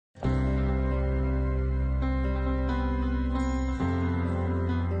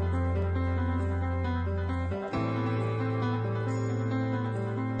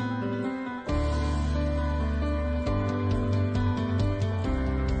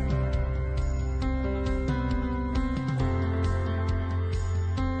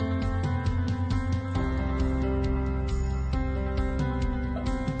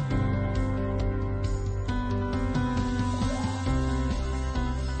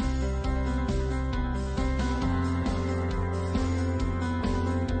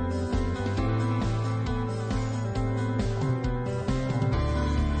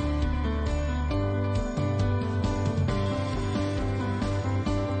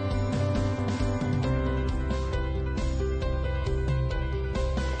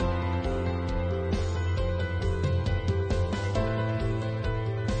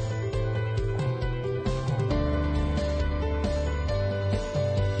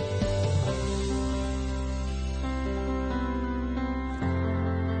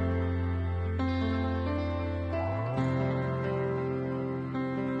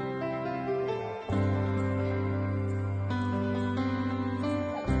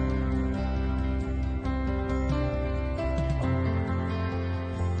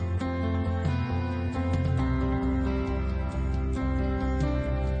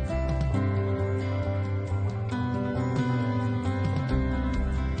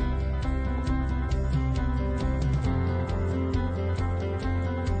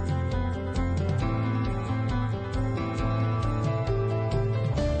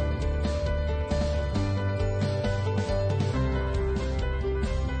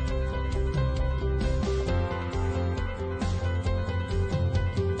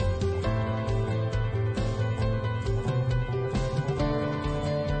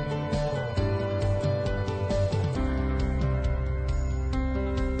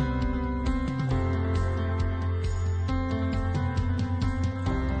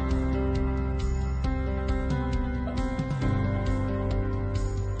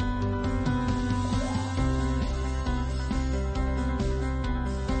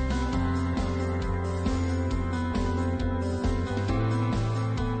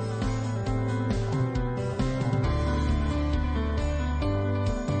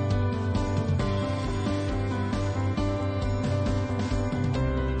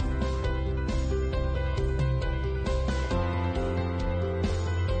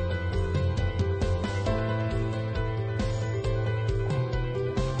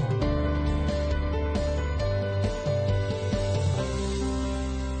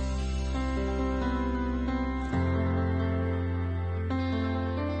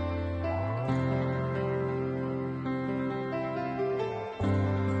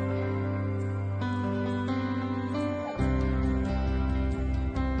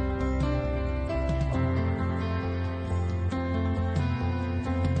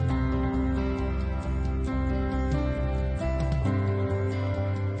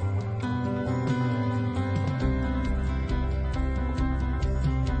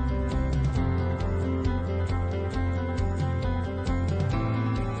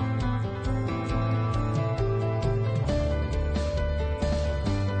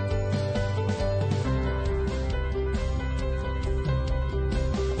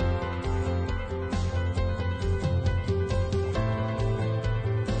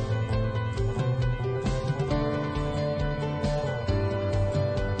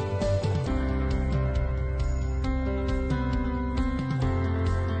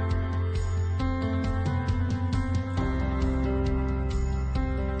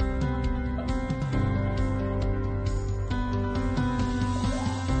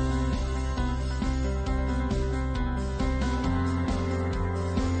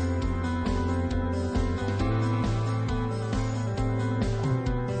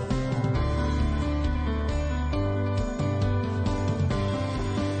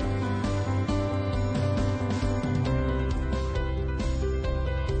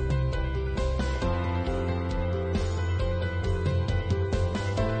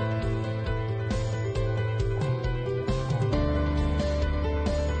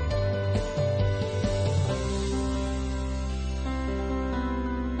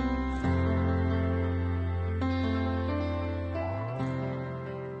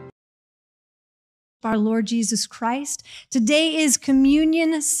our Lord Jesus Christ. Today is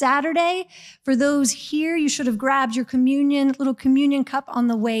Communion Saturday. For those here, you should have grabbed your little communion cup on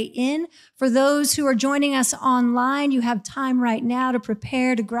the way in. For those who are joining us online, you have time right now to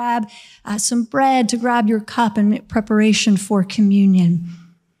prepare to grab some bread, to grab your cup in preparation for communion.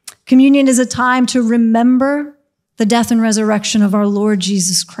 Communion is a time to remember the death and resurrection of our Lord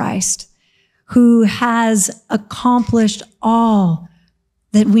Jesus Christ, who has accomplished all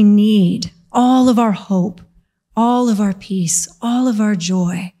that we need, all of our hope, all of our peace, all of our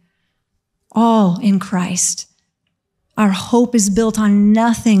joy, all in Christ. Our hope is built on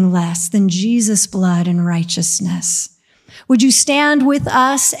nothing less than Jesus' blood and righteousness. Would you stand with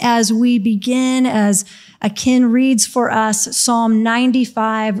us as we begin, as Akin reads for us Psalm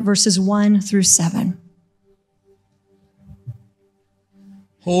 95, verses 1 through 7.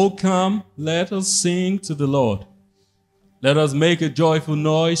 Oh, come, let us sing to the Lord. Let us make a joyful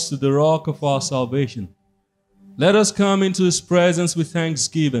noise to the rock of our salvation. Let us come into his presence with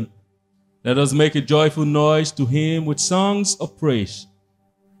thanksgiving. Let us make a joyful noise to him with songs of praise.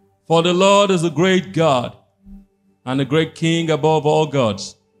 For the Lord is a great God and a great King above all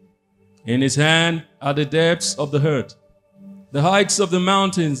gods. In his hand are the depths of the earth. The heights of the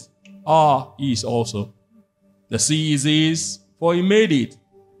mountains are his also. The sea is his, for he made it,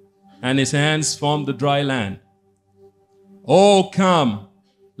 and his hands formed the dry land. Oh, come,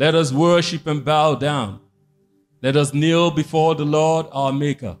 let us worship and bow down. Let us kneel before the Lord our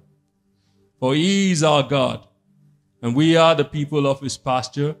Maker. For he is our God, and we are the people of his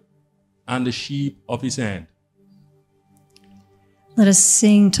pasture and the sheep of his hand. Let us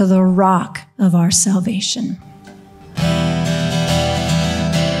sing to the rock of our salvation.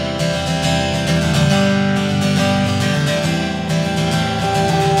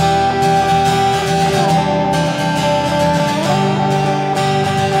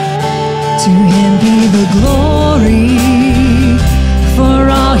 To him be the glory for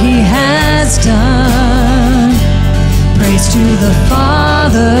all he has done. Praise to the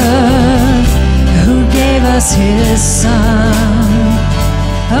Father who gave us his Son,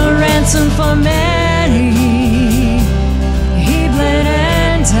 a ransom for many. He bled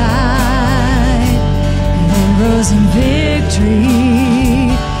and died, and then rose in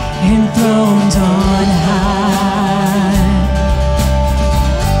victory, enthroned on high.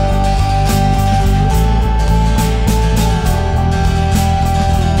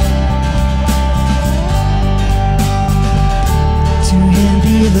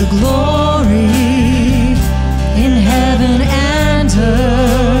 The glory in heaven and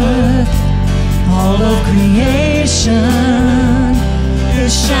earth, all of creation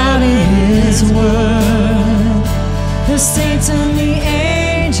is shouting his word. The saints and the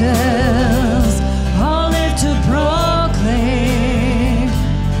angels all live to proclaim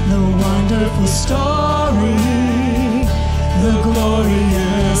the wonderful story, the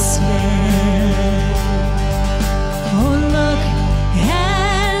glorious name. Oh, look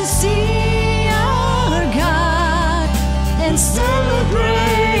and see our God and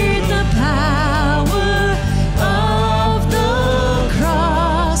celebrate the power of the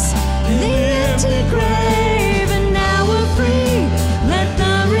cross, the empty grave, and now we're free. Let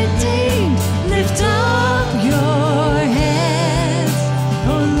the redeemed lift up your heads.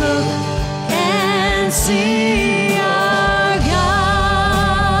 Oh, look and see our God.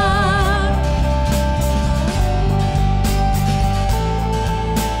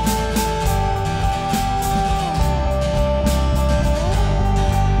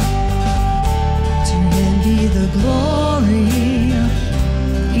 To him be the glory,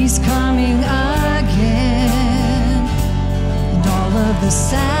 he's coming again, and all of the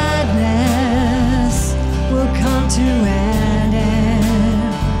sadness will come to an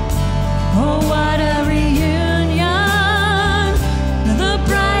end. Oh, what a reunion, the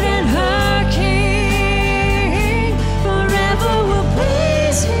bride and her king, forever we'll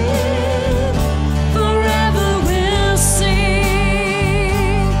praise him, forever we'll sing.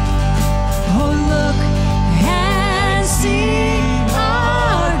 Oh, look and see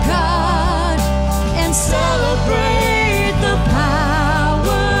our God and celebrate the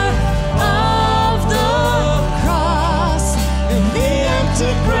power of the cross,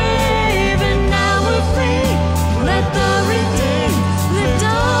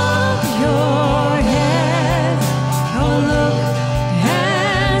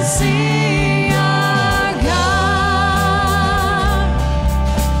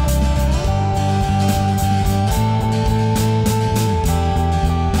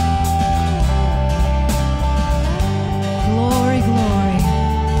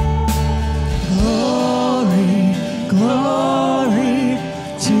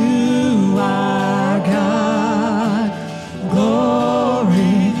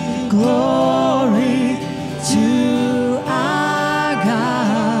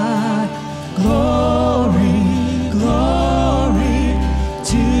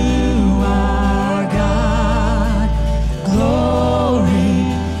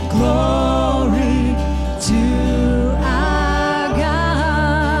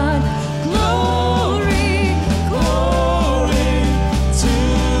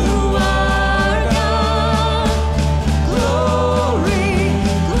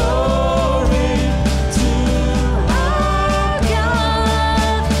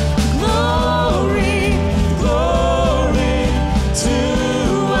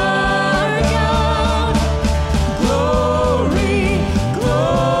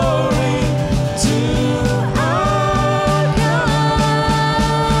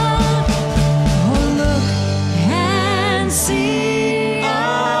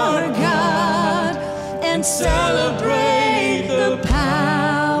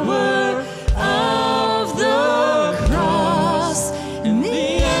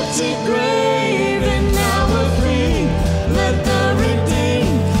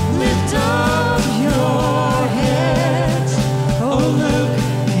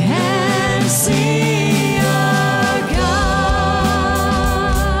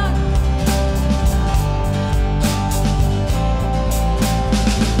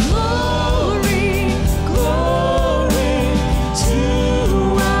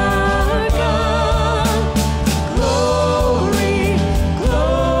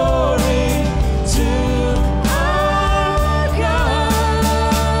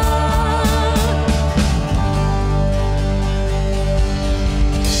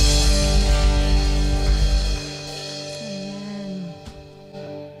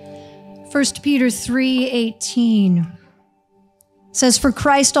 1 Peter 3:18 says, "For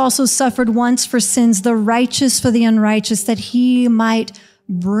Christ also suffered once for sins, the righteous for the unrighteous, that he might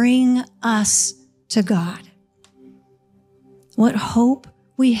bring us to God." What hope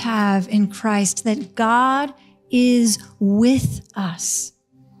we have in Christ, that God is with us.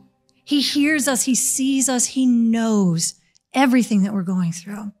 He hears us, he sees us, he knows everything that we're going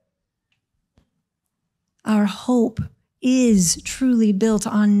through. Our hope is truly built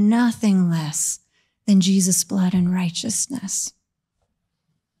on nothing less than Jesus' blood and righteousness.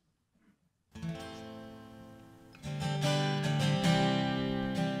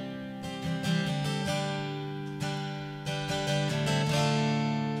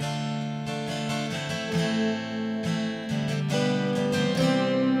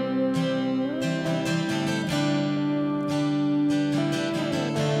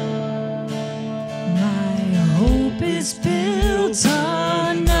 Is built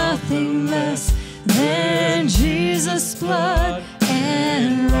on nothing less than Jesus' blood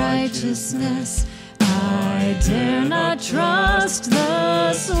and righteousness. I dare not trust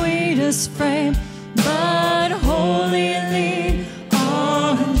the sweetest frame, but wholly lean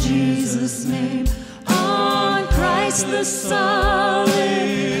on Jesus' name. On Christ the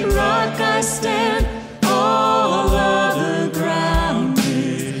solid rock I stand. All other ground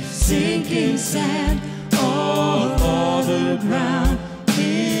is sinking sand. All the ground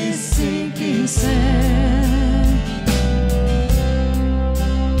is sinking sand.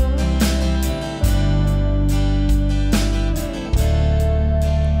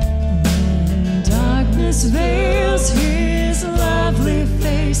 When darkness veils his lovely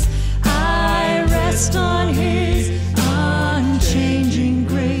face, I rest on his unchanging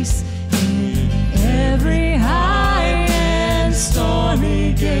grace. In every high and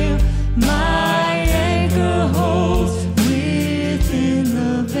stormy gale, my anchor holds within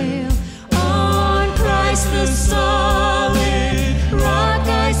the veil. On Christ the solid rock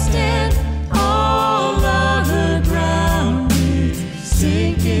I stand. All other ground is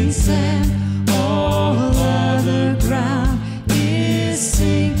sinking sand. All other ground is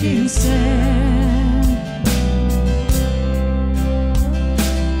sinking sand.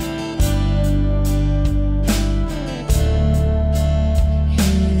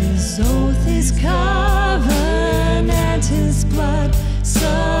 His oath is covenant, his blood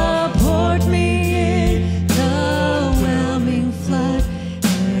support me in the whelming flood.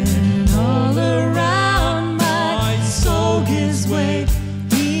 And all around my soul gives way.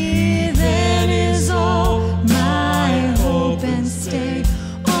 He then is all my hope and stay.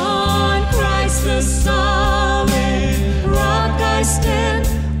 On Christ the solid rock I stand.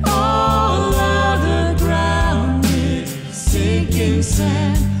 All other ground is sinking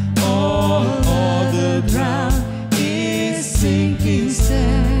sand. All the ground is sinking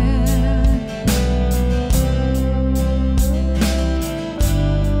sand.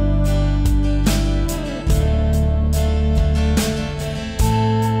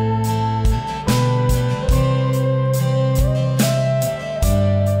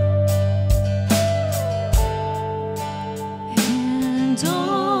 And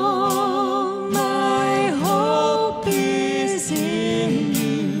all my hope is in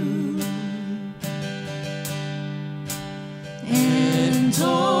you. And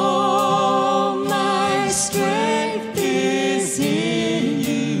all my strength is in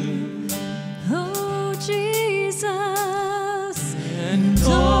you, oh Jesus. And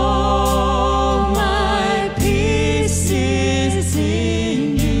all my peace is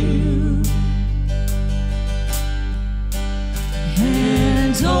in you.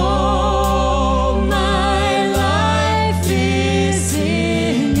 And all my life is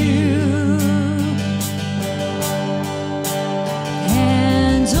in you.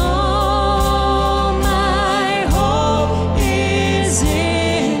 And all my hope is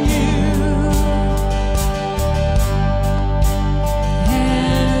in you.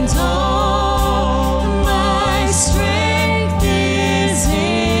 And all my strength is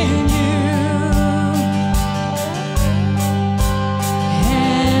in you.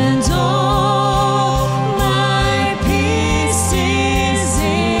 And all my peace is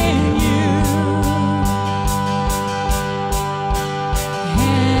in you.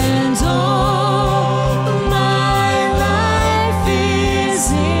 And all my life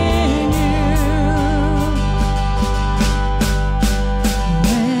is in you.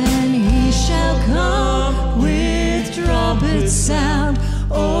 When he shall come with trumpet sound,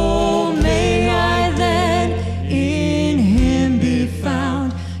 oh, may I then in him be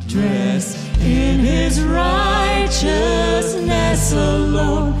found, dressed in his righteousness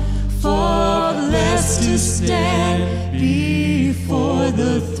alone, faultless to stand before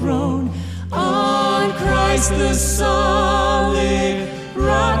the throne. Christ the solid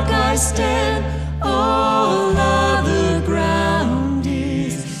rock I stand, all other ground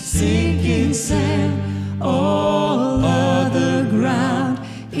is sinking sand. All other ground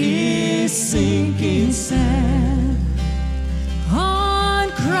is sinking sand.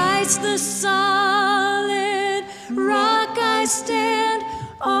 On Christ the solid rock I stand,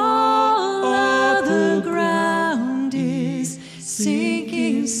 all other ground is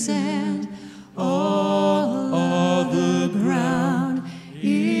sinking sand. All other ground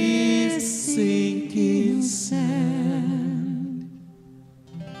is sinking sand.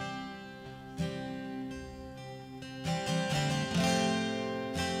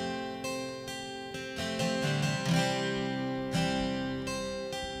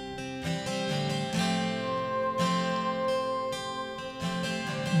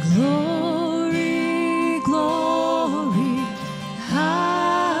 Glory, glory,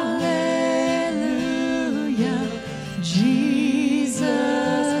 hallelujah.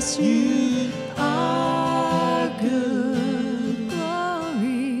 Jesus, you are good.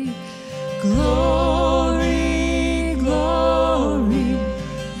 Glory, glory, glory,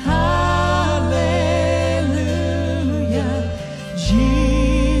 hallelujah.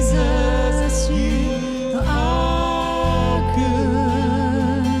 Jesus, you are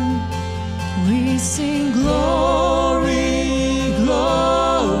good. We sing glory,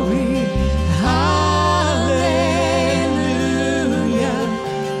 glory, hallelujah.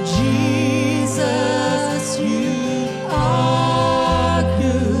 Jesus, you are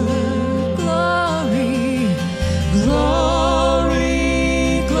good. Glory,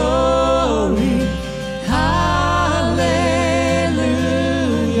 glory, glory, hallelujah.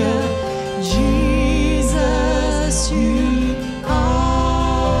 Jesus, you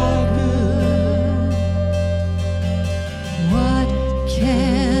are good. What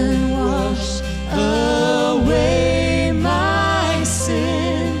can wash away my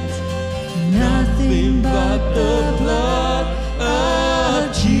sins? Nothing but the blood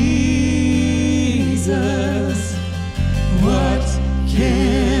of Jesus. What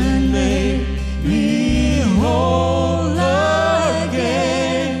can make me whole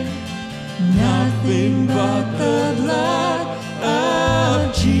again? Nothing but the blood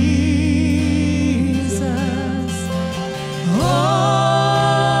of Jesus.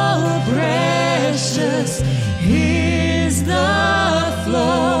 Oh, precious is the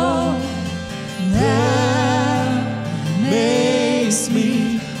flow that makes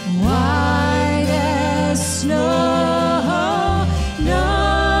me white as snow. No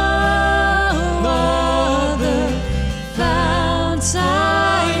other fount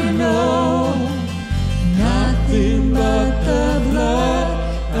I know, nothing but the blood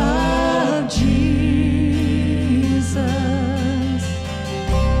of Jesus.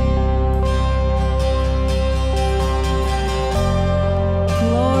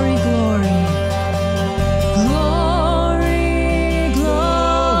 Glory, glory. Glory,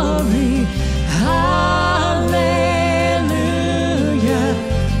 glory, hallelujah.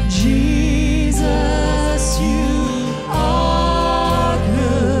 Jesus, you are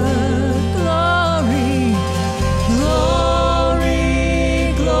good. Glory,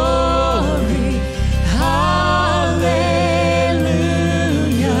 glory, glory,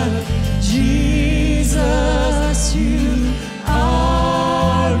 hallelujah. Jesus, you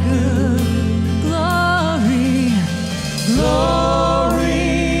are good. Glory,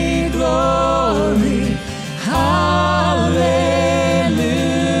 glory, glory, hallelujah.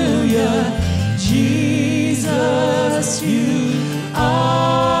 Jesus, you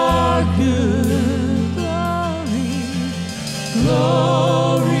are good. Glory,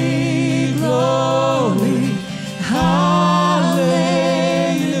 glory, glory,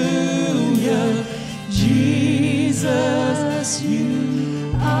 hallelujah. Jesus,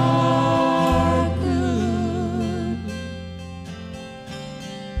 you are good.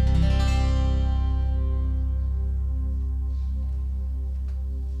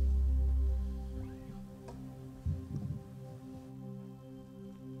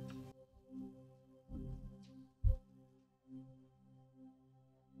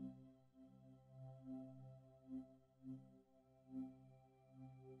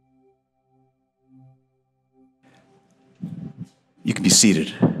 You can be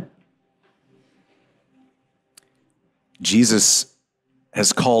seated. Jesus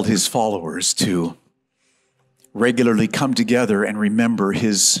has called his followers to regularly come together and remember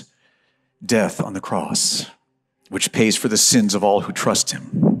his death on the cross, which pays for the sins of all who trust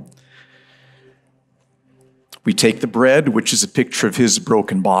him. We take the bread, which is a picture of his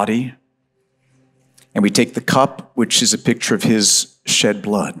broken body, and we take the cup, which is a picture of his shed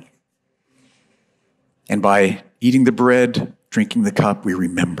blood. And by eating the bread, drinking the cup, we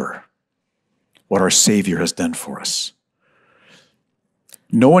remember what our Savior has done for us.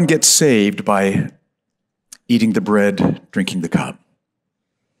 No one gets saved by eating the bread, drinking the cup.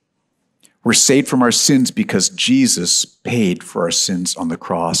 We're saved from our sins because Jesus paid for our sins on the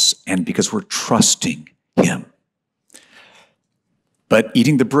cross and because we're trusting him. But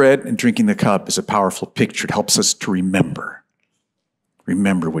eating the bread and drinking the cup is a powerful picture. It helps us to remember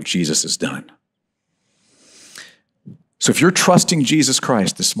what Jesus has done. So if you're trusting Jesus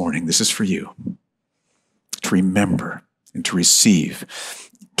Christ this morning, this is for you, to remember and to receive.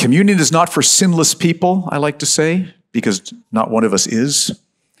 Communion is not for sinless people, I like to say, because not one of us is.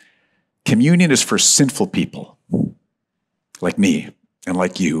 Communion is for sinful people, like me and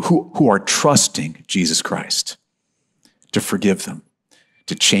like you, who are trusting Jesus Christ to forgive them,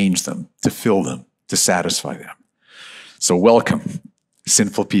 to change them, to fill them, to satisfy them. So welcome,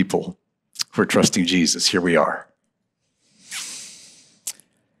 sinful people who are trusting Jesus. Here we are.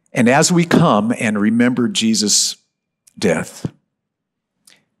 And as we come and remember Jesus' death,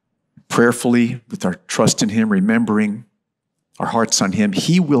 prayerfully, with our trust in him, remembering our hearts on him,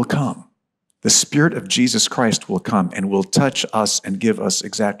 he will come. The Spirit of Jesus Christ will come and will touch us and give us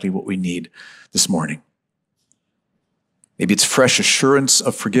exactly what we need this morning. Maybe it's fresh assurance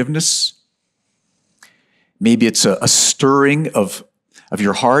of forgiveness. Maybe it's a stirring of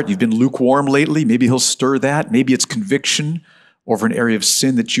your heart. You've been lukewarm lately. Maybe he'll stir that. Maybe it's conviction over an area of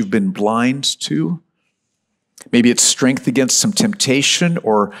sin that you've been blind to. Maybe it's strength against some temptation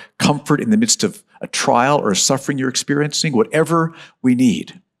or comfort in the midst of a trial or a suffering you're experiencing. Whatever we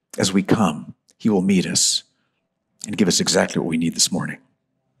need as we come, he will meet us and give us exactly what we need this morning.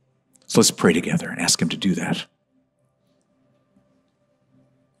 So let's pray together and ask him to do that.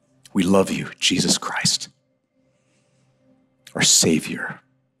 We love you, Jesus Christ, our Savior.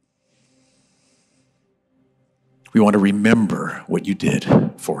 We want to remember what you did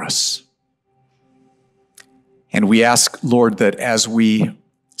for us. And we ask, Lord, that as we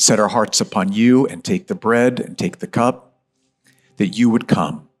set our hearts upon you and take the bread and take the cup, that you would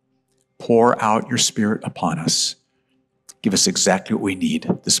come, pour out your Spirit upon us, give us exactly what we need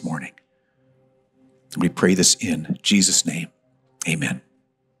this morning. And we pray this in Jesus' name. Amen.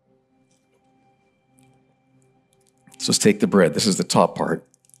 So let's take the bread. This is the top part.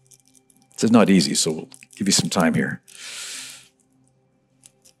 This is not easy, so we'll give you some time here.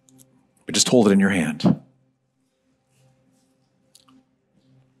 But just hold it in your hand.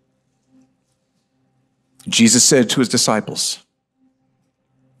 Jesus said to his disciples,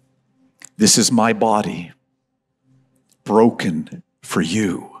 "This is my body, broken for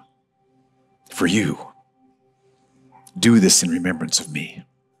you. For you. Do this in remembrance of me."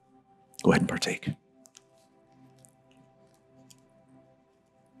 Go ahead and partake.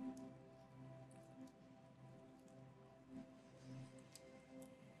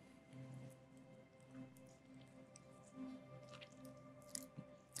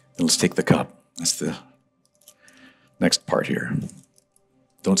 Then let's take the cup. That's the next part here.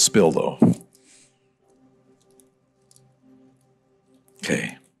 Don't spill, though.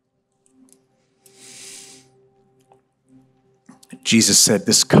 Okay. Jesus said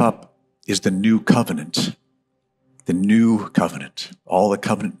this cup is the new covenant. The new covenant. All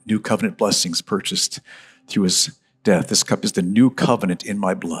the new covenant blessings purchased through his death. This cup is the new covenant in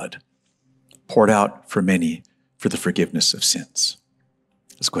my blood, poured out for many for the forgiveness of sins.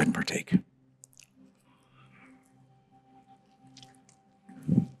 Let's go ahead and partake.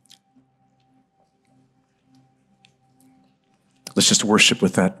 Let's just worship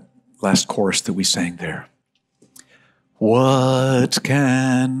with that last chorus that we sang there. What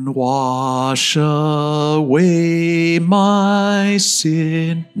can wash away my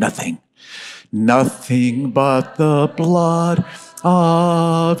sin? Nothing. Nothing but the blood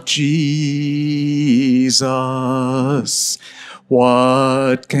of Jesus.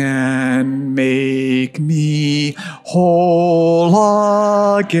 What can make me whole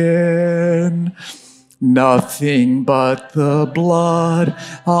again? Nothing but the blood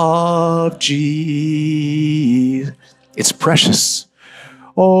of Jesus. It's precious.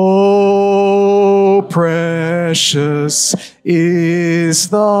 Oh, precious is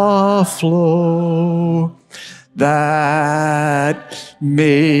the flow that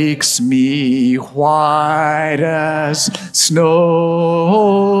makes me white as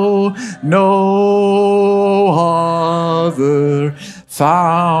snow. No other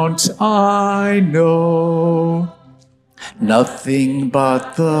fount I know. Nothing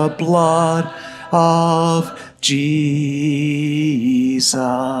but the blood of Jesus.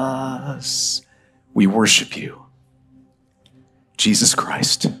 We worship you, Jesus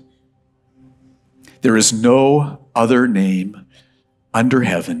Christ. There is no other name under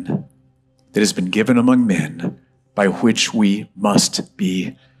heaven that has been given among men by which we must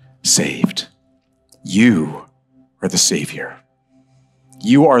be saved. You are the Savior.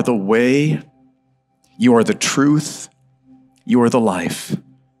 You are the way. You are the truth. You are the life.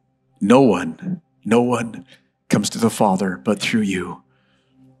 No one comes to the Father but through you.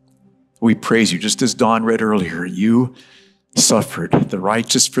 We praise you. Just as Don read earlier, you suffered, the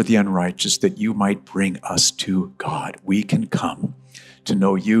righteous for the unrighteous, that you might bring us to God. We can come to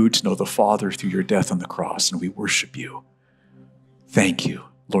know you, to know the Father through your death on the cross, and we worship you. Thank you,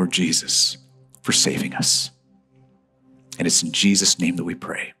 Lord Jesus, for saving us. And it's in Jesus' name that we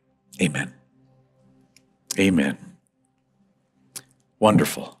pray. Amen. Amen.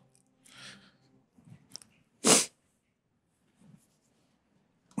 Wonderful.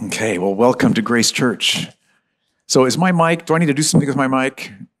 Okay, well, welcome to Grace Church. So is my mic, do I need to do something with my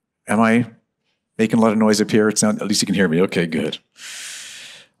mic? Am I making a lot of noise up here? At least you can hear me. Okay, good.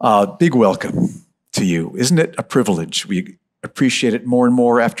 Big welcome to you. Isn't it a privilege? We appreciate it more and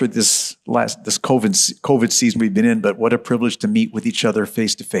more after this COVID season we've been in, but what a privilege to meet with each other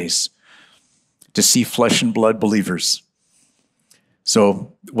face to face, to see flesh and blood believers.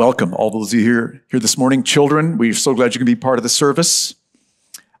 So welcome, all those of you here this morning. Children, we're so glad you can be part of the service.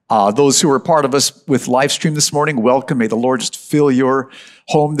 Those who are part of us with live stream this morning, welcome. May the Lord just fill your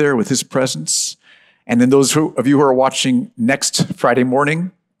home there with his presence. And then those of you who are watching next Friday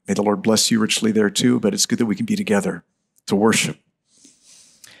morning, may the Lord bless you richly there too, but it's good that we can be together to worship.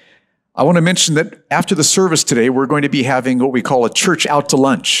 I want to mention that after the service today, we're going to be having what we call a church out to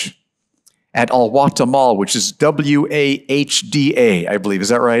lunch at Alwata Mall, which is W-A-H-D-A, I believe. Is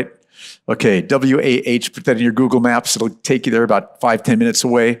that right? Okay, W-A-H, put that in your Google Maps. It'll take you there about 5-10 minutes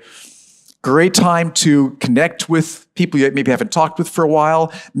away. Great time to connect with people you maybe haven't talked with for a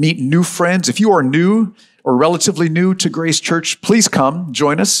while, meet new friends. If you are new or relatively new to Grace Church, please come,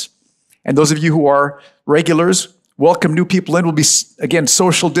 join us. And those of you who are regulars, welcome new people in. We'll be, again,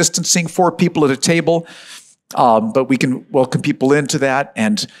 social distancing, 4 people at a table, but we can welcome people into that,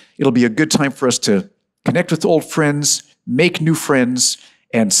 and it'll be a good time for us to connect with old friends, make new friends,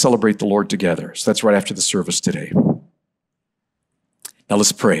 and celebrate the Lord together. So that's right after the service today. Now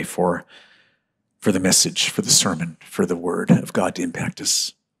let's pray for the message, for the sermon, for the word of God to impact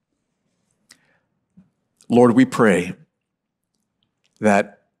us. Lord, we pray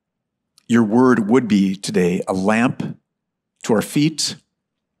that your word would be today a lamp to our feet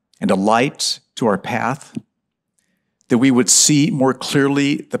and a light to our path, that we would see more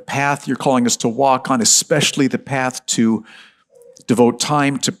clearly the path you're calling us to walk on, especially the path to devote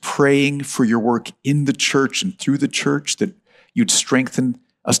time to praying for your work in the church and through the church, that you'd strengthen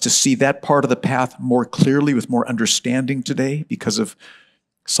us to see that part of the path more clearly with more understanding today because of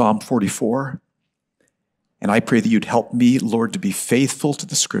Psalm 44. And I pray that you'd help me, Lord, to be faithful to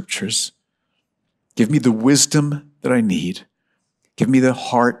the scriptures. Give me the wisdom that I need. Give me the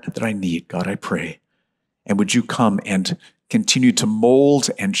heart that I need, God, I pray. And would you come and continue to mold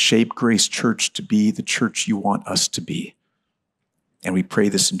and shape Grace Church to be the church you want us to be. And we pray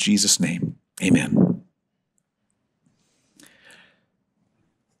this in Jesus' name. Amen.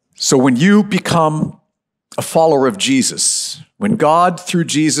 So when you become a follower of Jesus, when God, through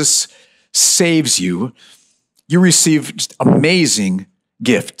Jesus, saves you, you receive just amazing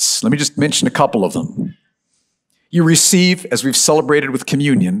gifts. Let me just mention a couple of them. You receive, as we've celebrated with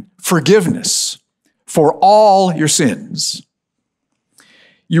communion, forgiveness for all your sins.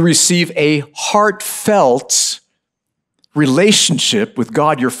 You receive a heartfelt relationship with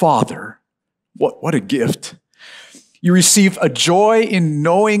God your Father. What a gift. You receive a joy in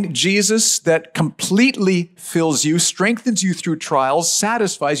knowing Jesus that completely fills you, strengthens you through trials,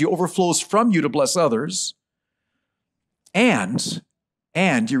 satisfies you, overflows from you to bless others. And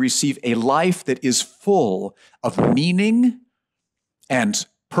you receive a life that is full of meaning and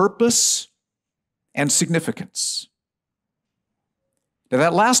purpose and significance. Now,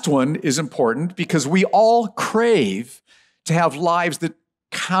 that last one is important because we all crave to have lives that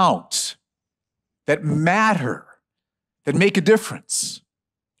count, that matter, that make a difference.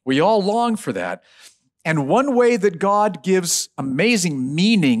 We all long for that. And one way that God gives amazing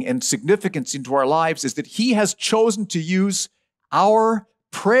meaning and significance into our lives is that He has chosen to use our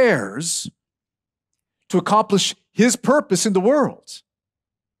prayers to accomplish His purpose in the world.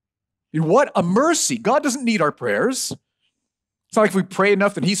 And what a mercy. God doesn't need our prayers. It's not like if we pray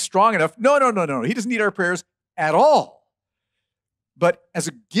enough that He's strong enough. No. He doesn't need our prayers at all. But as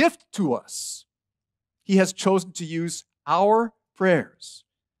a gift to us, He has chosen to use our prayers,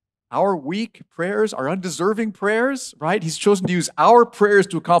 our weak prayers, our undeserving prayers, right? He's chosen to use our prayers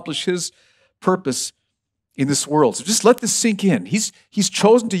to accomplish His purpose in this world. So just let this sink in. He's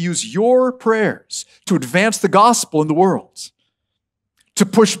chosen to use your prayers to advance the gospel in the world, to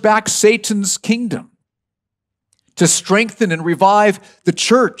push back Satan's kingdom, to strengthen and revive the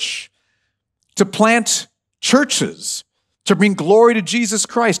church, to plant churches, to bring glory to Jesus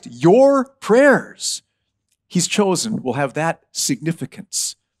Christ. Your prayers, He's chosen, will have that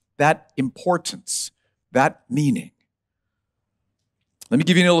significance, that importance, that meaning. Let me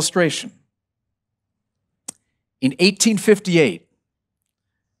give you an illustration. In 1858,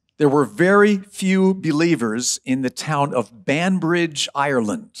 there were very few believers in the town of Banbridge,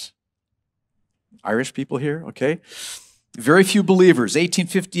 Ireland. Irish people here, okay? Very few believers.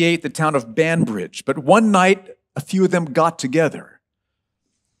 1858, the town of Banbridge. But one night, a few of them got together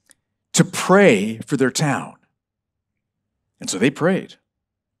to pray for their town. And so they prayed.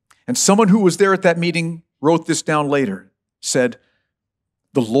 And someone who was there at that meeting wrote this down later, said,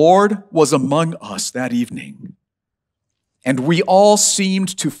 "The Lord was among us that evening, and we all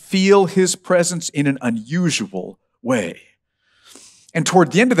seemed to feel His presence in an unusual way." And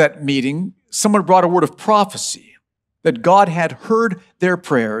toward the end of that meeting, someone brought a word of prophecy that God had heard their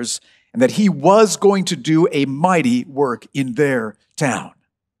prayers and that He was going to do a mighty work in their town.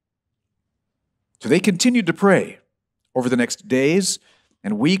 So they continued to pray over the next days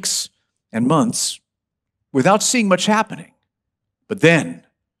and weeks and months without seeing much happening. But then,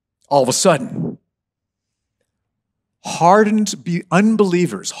 all of a sudden, hardened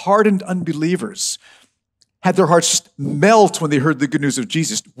unbelievers had their hearts just melt when they heard the good news of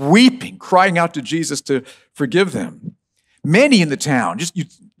Jesus, weeping, crying out to Jesus to forgive them. Many in the town,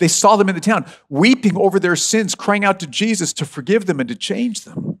 they saw them in the town, weeping over their sins, crying out to Jesus to forgive them and to change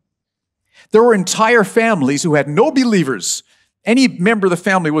them. There were entire families who had no believers. Any member of the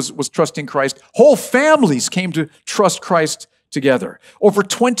family was trusting Christ. Whole families came to trust Christ together. Over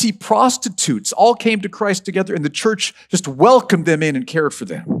 20 prostitutes all came to Christ together, and the church just welcomed them in and cared for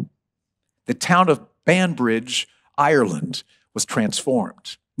them. The town of Banbridge, Ireland, was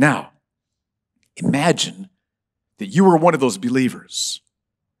transformed. Now, imagine that you were one of those believers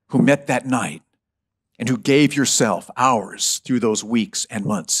who met that night and who gave yourself hours through those weeks and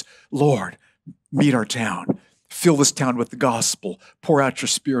months. Lord, meet our town. Fill this town with the gospel. Pour out your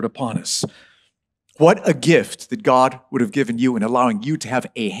Spirit upon us. What a gift that God would have given you in allowing you to have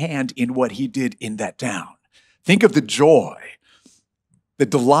a hand in what He did in that town. Think of the joy, the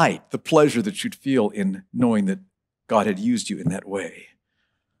delight, the pleasure that you'd feel in knowing that God had used you in that way.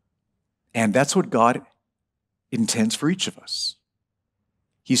 And that's what God intends for each of us.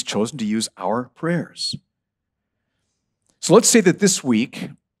 He's chosen to use our prayers. So let's say that this week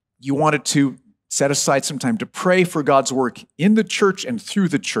you wanted to set aside some time to pray for God's work in the church and through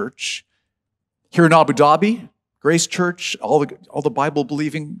the church. Here in Abu Dhabi, Grace Church, all the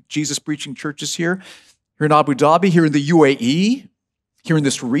Bible-believing, Jesus-preaching churches here. Here in Abu Dhabi, here in the UAE, here in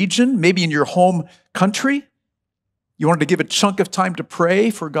this region, maybe in your home country. You wanted to give a chunk of time to pray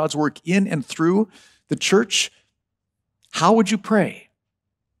for God's work in and through the church. How would you pray?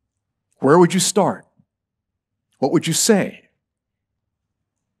 Where would you start? What would you say?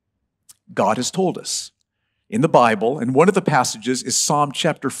 God has told us in the Bible, and one of the passages is Psalm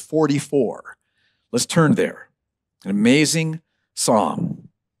chapter 44. Let's turn there. An amazing psalm.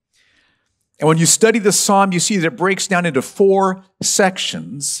 And when you study the psalm, you see that it breaks down into 4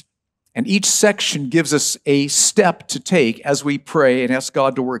 sections, and each section gives us a step to take as we pray and ask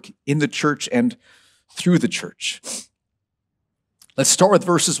God to work in the church and through the church. Let's start with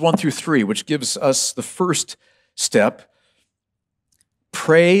verses 1 through 3, which gives us the first step.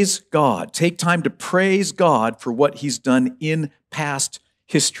 Praise God. Take time to praise God for what He's done in past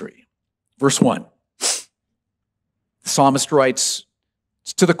history. Verse 1. The psalmist writes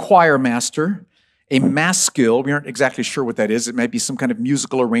to the choir master, a maskil. We aren't exactly sure what that is. It might be some kind of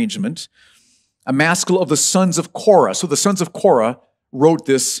musical arrangement. A maskil of the sons of Korah. So the sons of Korah wrote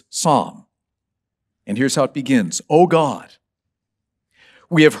this psalm. And here's how it begins. O God,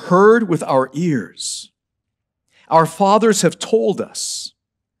 we have heard with our ears. Our fathers have told us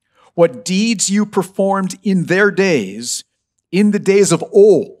what deeds you performed in their days, in the days of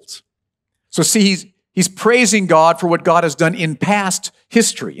old. So see, he's praising God for what God has done in past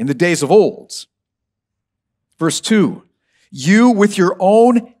history, in the days of old. Verse 2, you with your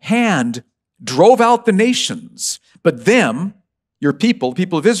own hand drove out the nations, but them, your people, the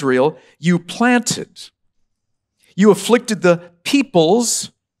people of Israel, you planted. You afflicted the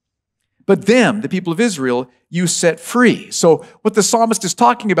peoples, but them, the people of Israel, you set free. So what the psalmist is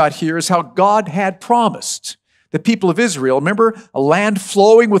talking about here is how God had promised the people of Israel, remember, a land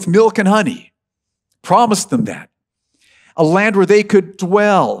flowing with milk and honey. Promised them that. a land where they could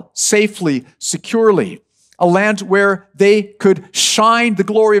dwell safely, securely, a land where they could shine the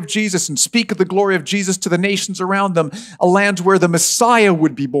glory of Jesus and speak of the glory of Jesus to the nations around them, a land where the Messiah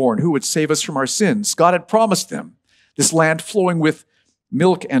would be born, who would save us from our sins. God had promised them this land flowing with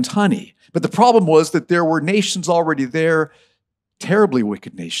milk and honey. But the problem was that there were nations already there, terribly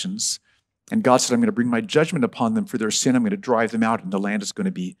wicked nations. And God said, I'm going to bring my judgment upon them for their sin. I'm going to drive them out, and the land is going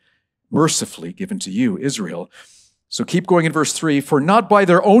to be mercifully given to you, Israel. So keep going in verse 3. For not by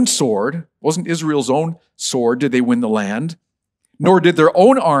their own sword, wasn't Israel's own sword, did they win the land, nor did their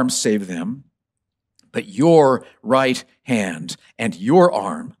own arm save them, but your right hand and your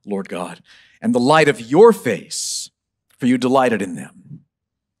arm, Lord God, and the light of your face, for you delighted in them.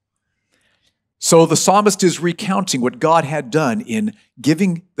 So the psalmist is recounting what God had done in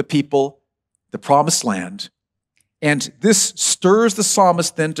giving the people the promised land. And this stirs the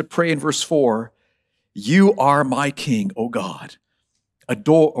psalmist then to pray in verse 4, you are my king, O God.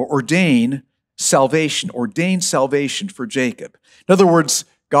 Ordain salvation for Jacob. In other words,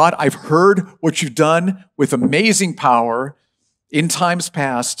 God, I've heard what you've done with amazing power in times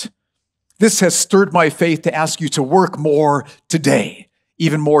past. This has stirred my faith to ask you to work more today,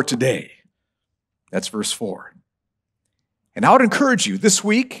 even more today. That's verse 4. And I would encourage you this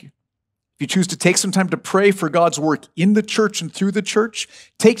week, if you choose to take some time to pray for God's work in the church and through the church,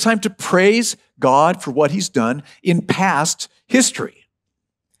 take time to praise God for what he's done in past history.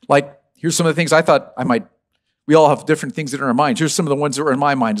 Like, here's some of the things I thought we all have different things in our minds. Here's some of the ones that were in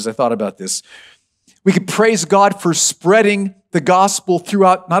my mind as I thought about this. We could praise God for spreading the gospel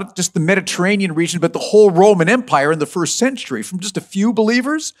throughout not just the Mediterranean region, but the whole Roman Empire in the first century, from just a few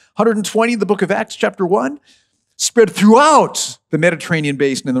believers, 120 in the book of Acts chapter 1, spread throughout the Mediterranean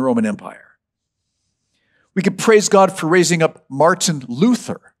basin in the Roman Empire. We could praise God for raising up Martin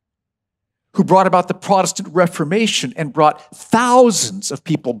Luther, who brought about the Protestant Reformation and brought thousands of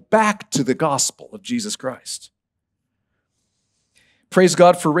people back to the gospel of Jesus Christ. Praise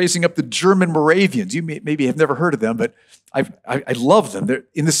God for raising up the German Moravians. You maybe have never heard of them, but I love them. They're,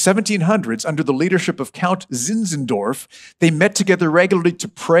 in the 1700s, under the leadership of Count Zinzendorf, they met together regularly to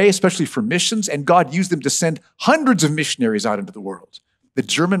pray, especially for missions, and God used them to send hundreds of missionaries out into the world. The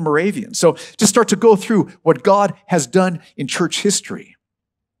German Moravians. So just start to go through what God has done in church history.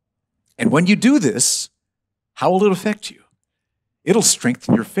 And when you do this, how will it affect you? It'll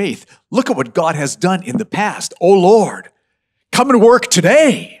strengthen your faith. Look at what God has done in the past. Oh Lord, come and work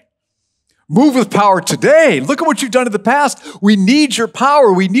today. Move with power today. Look at what you've done in the past. We need your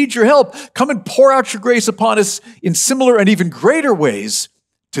power. We need your help. Come and pour out your grace upon us in similar and even greater ways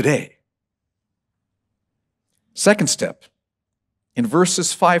today. Second step. In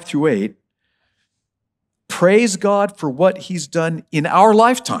verses 5 through 8, praise God for what he's done in our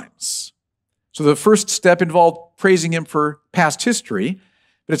lifetimes. So the first step involved praising him for past history,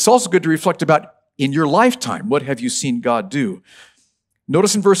 but it's also good to reflect about in your lifetime, what have you seen God do?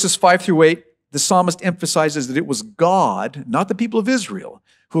 Notice in verses 5 through 8, the psalmist emphasizes that it was God, not the people of Israel,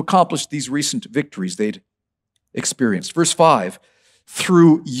 who accomplished these recent victories they'd experienced. Verse 5,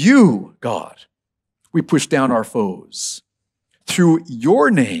 through you, God, we push down our foes. Through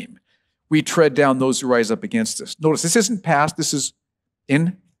your name, we tread down those who rise up against us. Notice, this isn't past, this is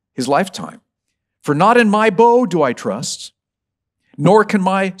in his lifetime. For not in my bow do I trust, nor can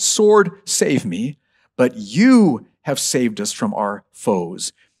my sword save me, but you have saved us from our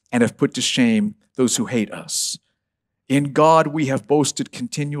foes and have put to shame those who hate us. In God we have boasted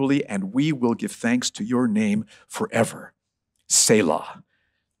continually, and we will give thanks to your name forever. Selah.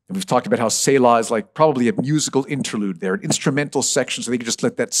 And we've talked about how Selah is like probably a musical interlude there, an instrumental section, so they can just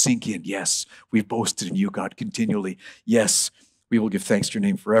let that sink in. Yes, we've boasted in you, God, continually. Yes, we will give thanks to your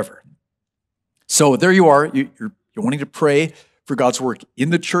name forever. So there you are. You're wanting to pray for God's work in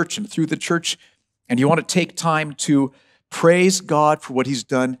the church and through the church, and you want to take time to praise God for what he's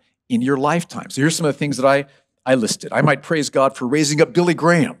done in your lifetime. So here's some of the things that I listed. I might praise God for raising up Billy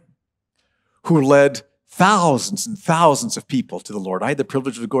Graham, who led thousands and thousands of people to the Lord. I had the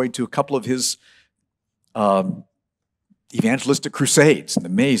privilege of going to a couple of his evangelistic crusades, and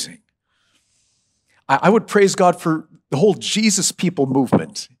amazing. I would praise God for the whole Jesus People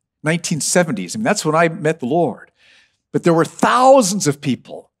movement, 1970s. I mean, that's when I met the Lord. But there were thousands of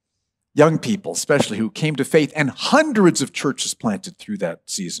people, young people especially, who came to faith, and hundreds of churches planted through that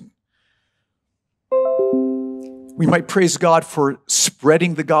season. We might praise God for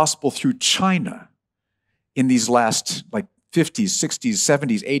spreading the gospel through China in these last 50s, 60s,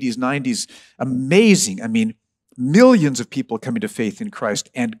 70s, 80s, 90s. Amazing. I mean, millions of people coming to faith in Christ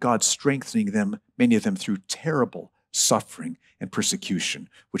and God strengthening them, many of them through terrible suffering and persecution,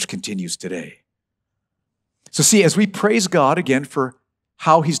 which continues today. So see, as we praise God again for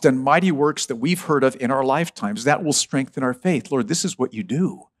how he's done mighty works that we've heard of in our lifetimes, that will strengthen our faith. Lord, this is what you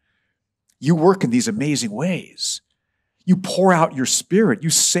do. You work in these amazing ways. You pour out your Spirit. You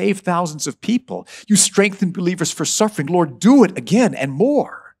save thousands of people. You strengthen believers for suffering. Lord, do it again and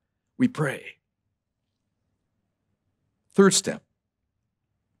more, we pray. Third step,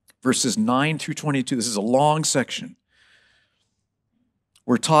 verses 9 through 22. This is a long section.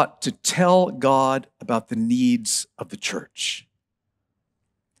 We're taught to tell God about the needs of the church.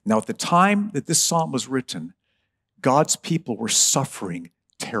 Now, at the time that this psalm was written, God's people were suffering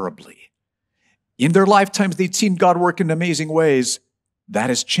terribly. In their lifetimes, they'd seen God work in amazing ways. That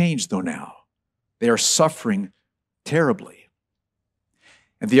has changed, though, now. They are suffering terribly.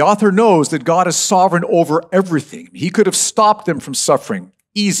 And the author knows that God is sovereign over everything. He could have stopped them from suffering.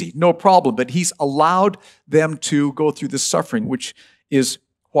 Easy, no problem. But he's allowed them to go through this suffering, which is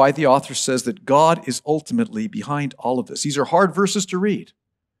why the author says that God is ultimately behind all of this. These are hard verses to read.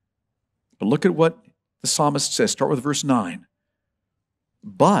 But look at what the psalmist says. Start with verse 9.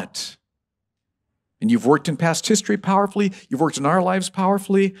 But, and you've worked in past history powerfully, you've worked in our lives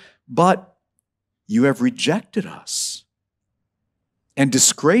powerfully, but you have rejected us and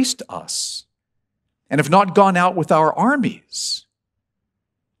disgraced us and have not gone out with our armies.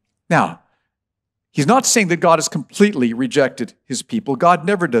 Now, he's not saying that God has completely rejected his people. God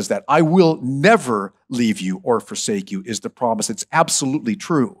never does that. I will never leave you or forsake you is the promise. It's absolutely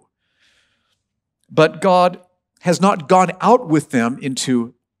true. But God has not gone out with them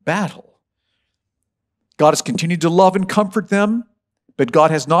into battle. God has continued to love and comfort them, but God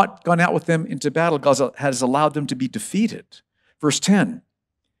has not gone out with them into battle. God has allowed them to be defeated. Verse 10,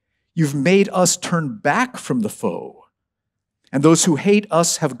 you've made us turn back from the foe, and those who hate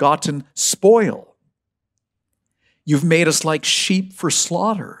us have gotten spoil. You've made us like sheep for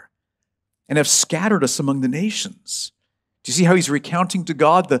slaughter and have scattered us among the nations. Do you see how he's recounting to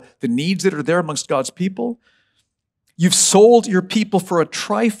God the needs that are there amongst God's people? You've sold your people for a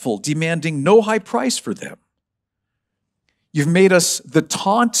trifle, demanding no high price for them. You've made us the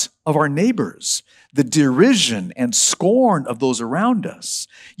taunt of our neighbors, the derision and scorn of those around us.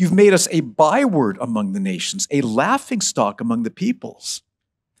 You've made us a byword among the nations, a laughingstock among the peoples.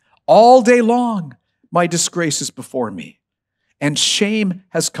 All day long, my disgrace is before me, and shame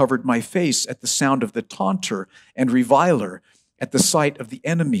has covered my face at the sound of the taunter and reviler, at the sight of the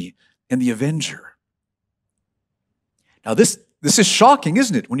enemy and the avenger. Now, this is shocking,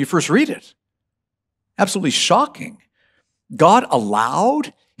 isn't it, when you first read it? Absolutely shocking. God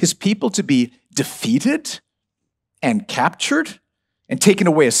allowed his people to be defeated and captured and taken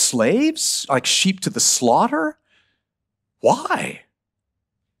away as slaves, like sheep to the slaughter. Why?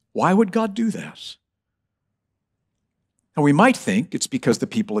 Why would God do that? Now, we might think it's because the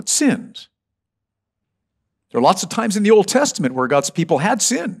people had sinned. There are lots of times in the Old Testament where God's people had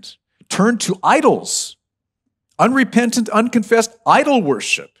sinned, turned to idols, unrepentant, unconfessed idol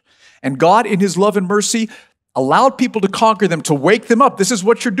worship. And God, in his love and mercy, allowed people to conquer them, to wake them up. This is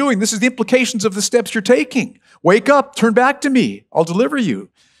what you're doing. This is the implications of the steps you're taking. Wake up, turn back to me. I'll deliver you.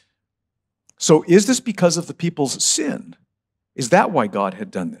 So is this because of the people's sin? Is that why God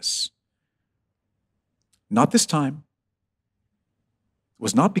had done this? Not this time. It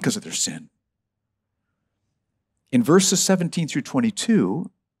was not because of their sin. In verses 17 through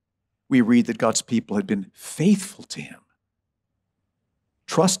 22, we read that God's people had been faithful to him,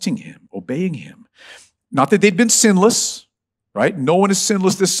 trusting him, obeying him. Not that they'd been sinless, right? No one is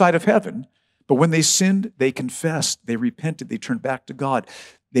sinless this side of heaven. But when they sinned, they confessed, they repented, they turned back to God.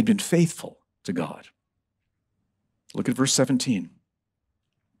 They'd been faithful to God. Look at verse 17.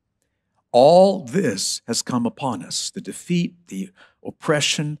 All this has come upon us, the defeat, the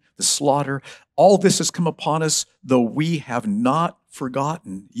oppression, the slaughter. All this has come upon us, though we have not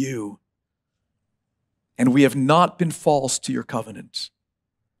forgotten you, and we have not been false to your covenant.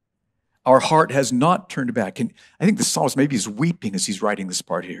 Our heart has not turned back. And I think the psalmist maybe is weeping as he's writing this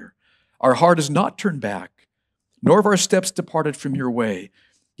part here. Our heart has not turned back, nor have our steps departed from your way.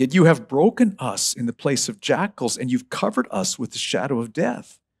 Yet you have broken us in the place of jackals, and you've covered us with the shadow of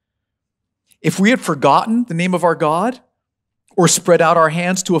death. If we had forgotten the name of our God, or spread out our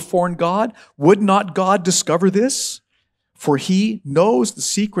hands to a foreign God, would not God discover this? For he knows the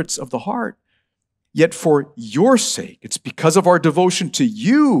secrets of the heart. Yet for your sake, it's because of our devotion to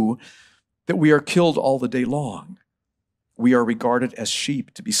you that we are killed all the day long. We are regarded as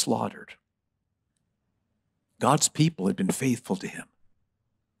sheep to be slaughtered. God's people had been faithful to him.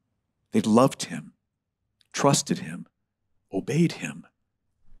 They'd loved him, trusted him, obeyed him,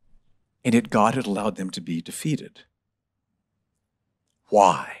 and yet God had allowed them to be defeated.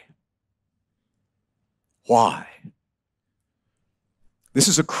 Why? Why? This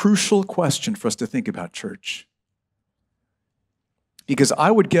is a crucial question for us to think about, church. Because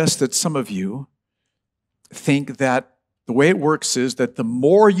I would guess that some of you think that the way it works is that the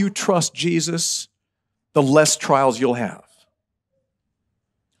more you trust Jesus, the less trials you'll have.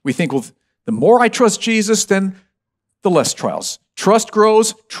 We think, well, the more I trust Jesus, then the less trials. Trust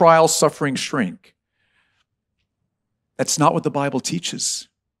grows, trials, suffering shrink. That's not what the Bible teaches.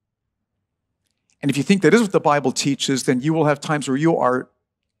 And if you think that is what the Bible teaches, then you will have times where you are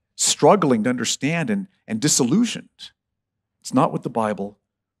struggling to understand and disillusioned. It's not what the Bible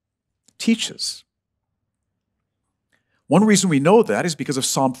teaches. One reason we know that is because of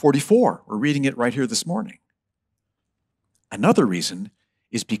Psalm 44. We're reading it right here this morning. Another reason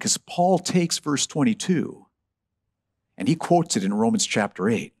is because Paul takes verse 22 and he quotes it in Romans chapter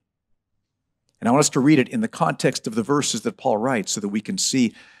 8. And I want us to read it in the context of the verses that Paul writes so that we can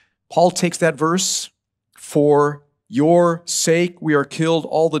see. Paul takes that verse, "For your sake we are killed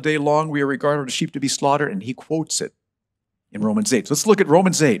all the day long, we are regarded as sheep to be slaughtered," and he quotes it in Romans 8. So let's look at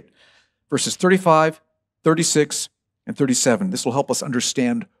Romans 8, verses 35, 36, and 37. This will help us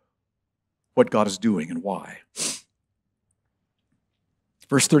understand what God is doing and why.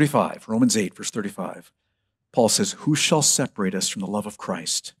 Verse 35, Romans 8, verse 35. Paul says, "Who shall separate us from the love of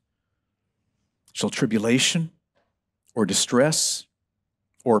Christ? Shall tribulation or distress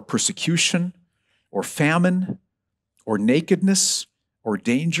or persecution or famine or nakedness or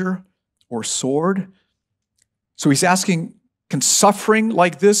danger or sword?" So he's asking, can suffering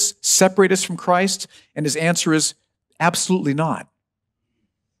like this separate us from Christ? And his answer is absolutely not.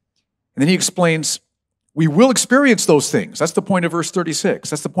 And then he explains, we will experience those things. That's the point of verse 36.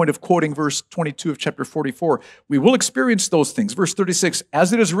 That's the point of quoting verse 22 of chapter 44. We will experience those things. Verse 36,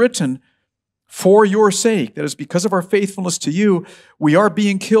 "As it is written, for your sake," that is because of our faithfulness to you, "we are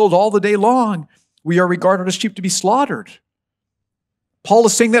being killed all the day long. We are regarded as sheep to be slaughtered." Paul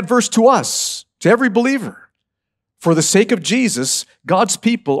is saying that verse to us, to every believer. For the sake of Jesus, God's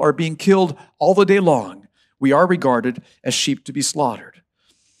people are being killed all the day long. We are regarded as sheep to be slaughtered.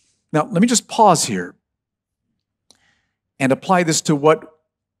 Now, let me just pause here and apply this to what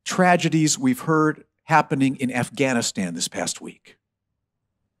tragedies we've heard happening in Afghanistan this past week.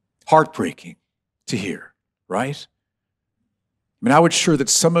 Heartbreaking to hear, right? I mean, I would sure that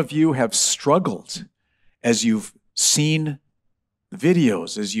some of you have struggled as you've seen the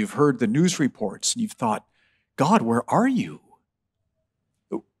videos, as you've heard the news reports, and you've thought, God, where are you?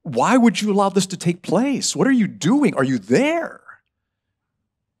 Why would you allow this to take place? What are you doing? Are you there?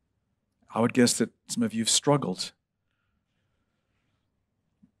 I would guess that some of you have struggled.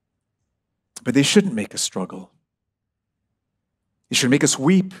 But they shouldn't make us struggle. They should make us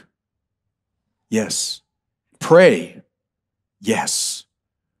weep. Yes. Pray. Yes.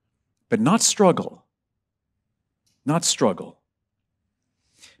 But not struggle. Not struggle.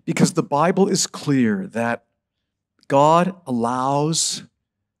 Because the Bible is clear that God allows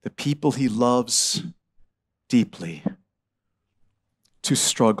the people he loves deeply to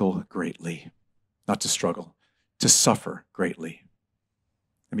struggle greatly. Not to struggle, to suffer greatly.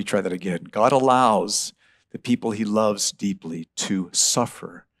 Let me try that again. God allows the people he loves deeply to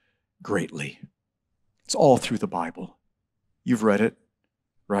suffer greatly. It's all through the Bible. You've read it,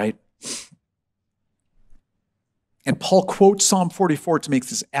 right? And Paul quotes Psalm 44 to make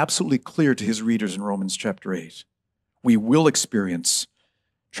this absolutely clear to his readers in Romans chapter 8. We will experience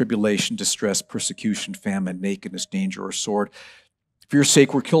tribulation, distress, persecution, famine, nakedness, danger, or sword. For your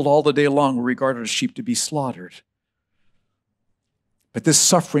sake, we're killed all the day long. We're regarded as sheep to be slaughtered. But this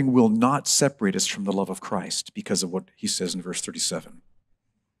suffering will not separate us from the love of Christ because of what he says in verse 37.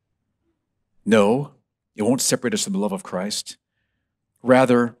 No, it won't separate us from the love of Christ.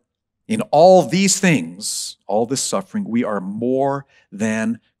 Rather, in all these things, all this suffering, we are more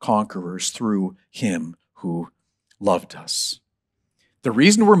than conquerors through him who loved us. The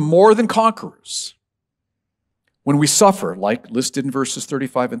reason we're more than conquerors when we suffer, like listed in verses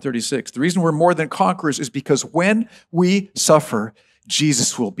 35 and 36, the reason we're more than conquerors is because when we suffer,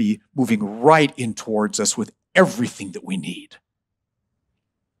 Jesus will be moving right in towards us with everything that we need.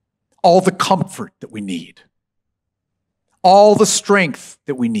 All the comfort that we need. All the strength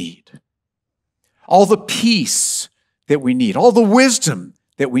that we need. All the peace that we need. All the wisdom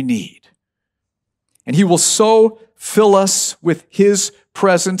that we need. And he will so fill us with his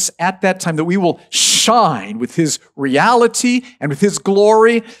presence at that time that we will shine with his reality and with his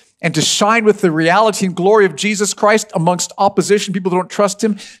glory, and to shine with the reality and glory of Jesus Christ amongst opposition, people who don't trust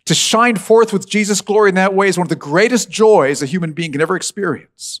him. To shine forth with Jesus' glory in that way is one of the greatest joys a human being can ever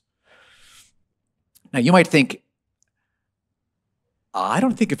experience. Now, you might think, I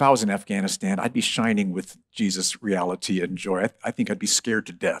don't think if I was in Afghanistan, I'd be shining with Jesus' reality and joy. I think I'd be scared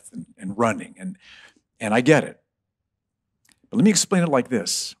to death and running, and I get it. But let me explain it like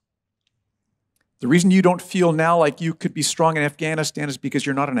this. The reason you don't feel now like you could be strong in Afghanistan is because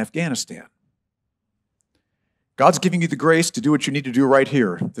you're not in Afghanistan. God's giving you the grace to do what you need to do right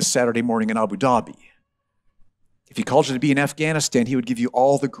here this Saturday morning in Abu Dhabi. If he called you to be in Afghanistan, he would give you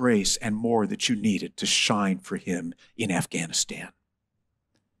all the grace and more that you needed to shine for him in Afghanistan.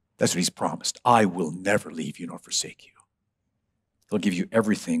 That's what he's promised. I will never leave you nor forsake you. He'll give you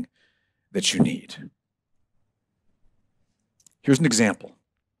everything that you need. Here's an example.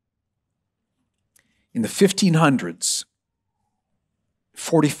 In the 1500s,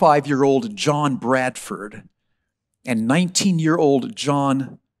 45-year-old John Bradford and 19-year-old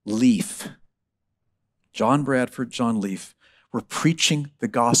John Leaf, John Bradford, John Leaf, were preaching the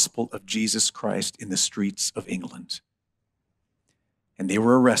gospel of Jesus Christ in the streets of England. And they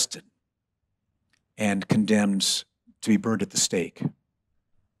were arrested and condemned to be burned at the stake.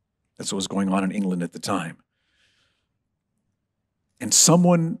 That's what was going on in England at the time. And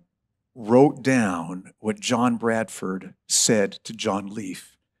someone wrote down what John Bradford said to John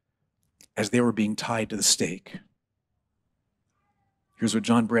Leaf as they were being tied to the stake. Here's what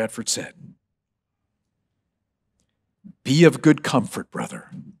John Bradford said. Be of good comfort,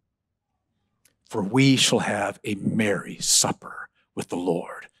 brother, for we shall have a merry supper with the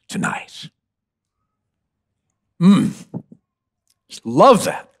Lord tonight. Love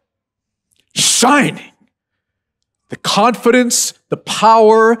that. Shining. The confidence, the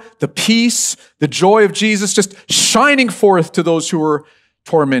power, the peace, the joy of Jesus just shining forth to those who were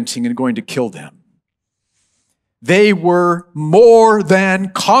tormenting and going to kill them. They were more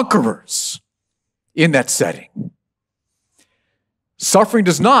than conquerors in that setting. Suffering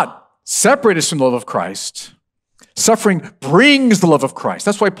does not separate us from the love of Christ. Suffering brings the love of Christ.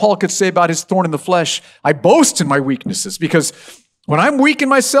 That's why Paul could say about his thorn in the flesh, I boast in my weaknesses, because when I'm weak in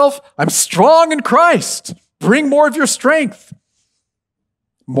myself, I'm strong in Christ. Bring more of your strength.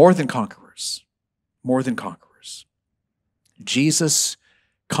 More than conquerors. More than conquerors. Jesus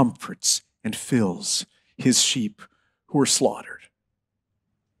comforts and fills his sheep who are slaughtered.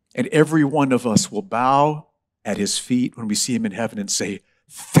 And every one of us will bow at his feet when we see him in heaven and say,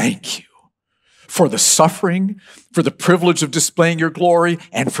 thank you for the suffering, for the privilege of displaying your glory,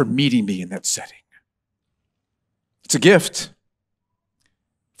 and for meeting me in that setting. It's a gift.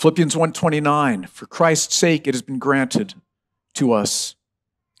 Philippians 1:29, for Christ's sake it has been granted to us.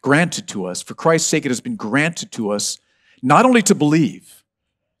 For Christ's sake it has been granted to us, not only to believe,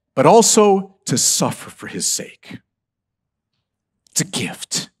 but also to suffer for his sake. It's a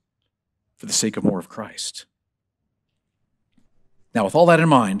gift for the sake of more of Christ. Now, with all that in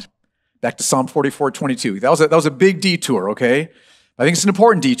mind, back to Psalm 44:22. That was a big detour, okay? I think it's an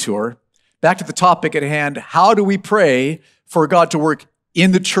important detour. Back to the topic at hand, how do we pray for God to work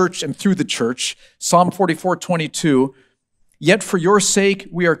in the church and through the church? Psalm 44:22, yet for your sake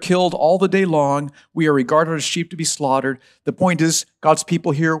we are killed all the day long. We are regarded as sheep to be slaughtered. The point is, God's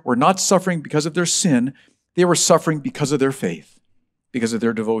people here were not suffering because of their sin. They were suffering because of their faith, because of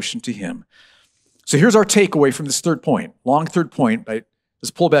their devotion to him. So here's our takeaway from this third point, long third point.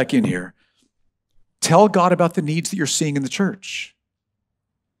 Let's pull back in here. Tell God about the needs that you're seeing in the church.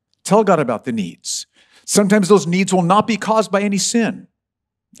 Tell God about the needs. Sometimes those needs will not be caused by any sin,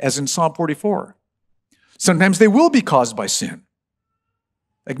 as in Psalm 44. Sometimes they will be caused by sin.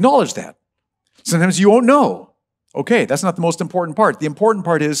 Acknowledge that. Sometimes you won't know. Okay, that's not the most important part. The important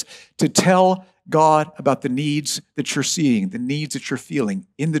part is to tell God about the needs that you're seeing, the needs that you're feeling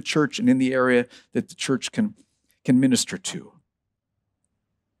in the church and in the area that the church can minister to.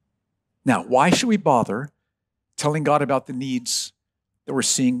 Now, why should we bother telling God about the needs that we're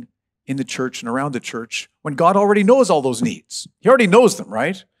seeing in the church and around the church when God already knows all those needs? He already knows them,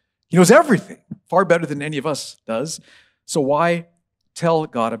 right? He knows everything, far better than any of us does. So why tell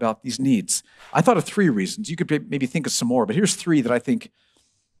God about these needs? I thought of 3 reasons. You could maybe think of some more, but here's 3 that I think,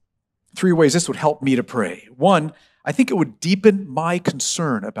 3 ways this would help me to pray. 1, I think it would deepen my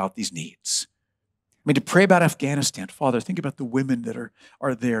concern about these needs. I mean, to pray about Afghanistan, Father, think about the women that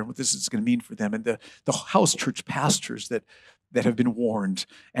are there and what this is going to mean for them, and the house church pastors that have been warned.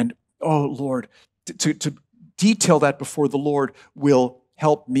 And, oh, Lord, to detail that before the Lord will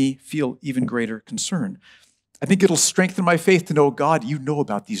help me feel even greater concern. I think it'll strengthen my faith to know, God, you know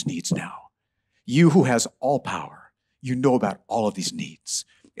about these needs now. You who has all power, you know about all of these needs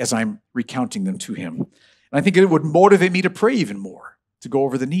as I'm recounting them to him. And I think it would motivate me to pray even more, to go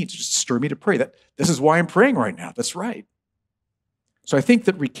over the needs, just stir me to pray. That this is why I'm praying right now. That's right. So I think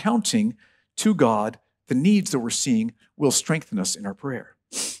that recounting to God the needs that we're seeing will strengthen us in our prayer.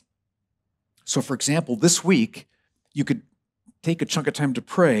 So, for example, this week, you could take a chunk of time to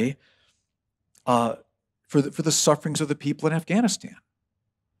pray for the sufferings of the people in Afghanistan.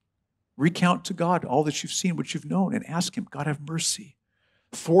 Recount to God all that you've seen, what you've known, and ask him, God, have mercy.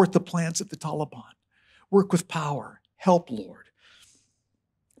 Thwart the plans of the Taliban. Work with power. Help, Lord.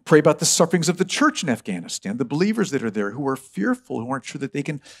 Pray about the sufferings of the church in Afghanistan, the believers that are there who are fearful, who aren't sure that they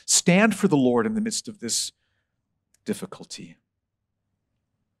can stand for the Lord in the midst of this difficulty.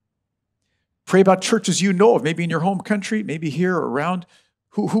 Pray about churches you know of, maybe in your home country, maybe here or around,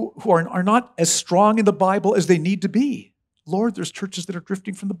 who are not as strong in the Bible as they need to be. Lord, there's churches that are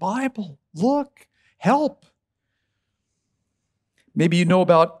drifting from the Bible. Look, help. Maybe you know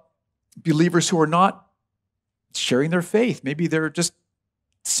about believers who are not sharing their faith. Maybe they're just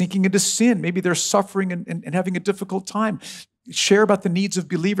sinking into sin. Maybe they're suffering and having a difficult time. Share about the needs of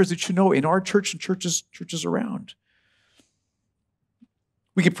believers that you know in our church and churches around.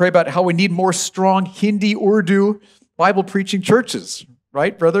 We could pray about how we need more strong Hindi, Urdu, Bible-preaching churches,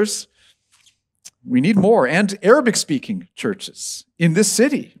 right, brothers? We need more, and Arabic-speaking churches in this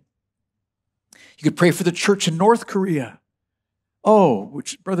city. You could pray for the church in North Korea. Oh,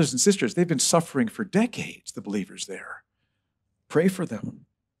 which, brothers and sisters, they've been suffering for decades, the believers there. Pray for them.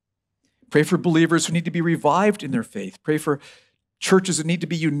 Pray for believers who need to be revived in their faith. Pray for churches that need to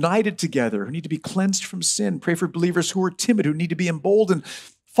be united together, who need to be cleansed from sin. Pray for believers who are timid, who need to be emboldened.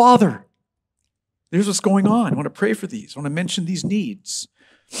 Father, here's what's going on. I want to pray for these. I want to mention these needs.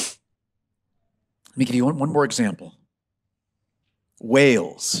 Let me give you one more example.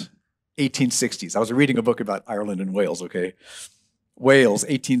 Wales, 1860s. I was reading a book about Ireland and Wales, okay? Wales,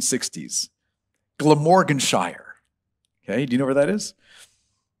 1860s. Glamorganshire, okay? Do you know where that is?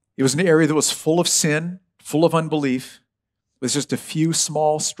 It was an area that was full of sin, full of unbelief, with just a few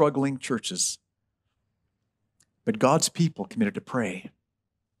small, struggling churches. But God's people committed to pray.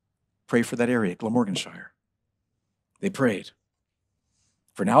 Pray for that area, Glamorganshire. They prayed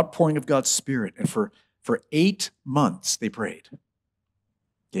for an outpouring of God's Spirit, and for 8 months they prayed.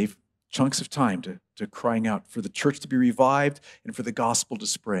 Gave chunks of time to crying out for the church to be revived and for the gospel to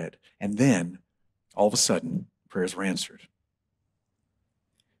spread. And then, all of a sudden, prayers were answered.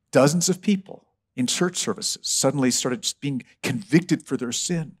 Dozens of people in church services suddenly started just being convicted for their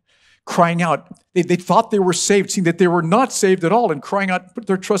sin, crying out. They thought they were saved, seeing that they were not saved at all, and crying out, put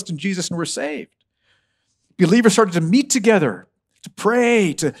their trust in Jesus and were saved. Believers started to meet together, to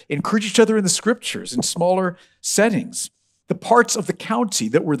pray, to encourage each other in the scriptures in smaller settings. The parts of the county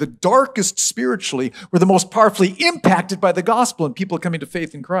that were the darkest spiritually were the most powerfully impacted by the gospel and people coming to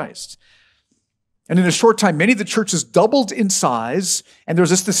faith in Christ. And in a short time, many of the churches doubled in size, and there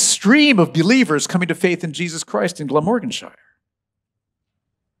was this stream of believers coming to faith in Jesus Christ in Glamorganshire.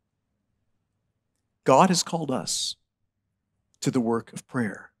 God has called us to the work of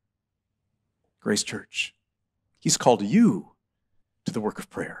prayer. Grace Church. He's called you to the work of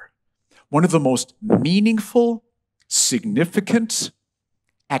prayer. One of the most meaningful, significant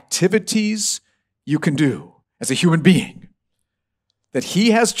activities you can do as a human being. That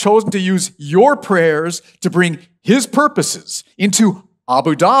he has chosen to use your prayers to bring his purposes into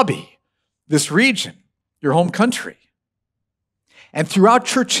Abu Dhabi, this region, your home country. And throughout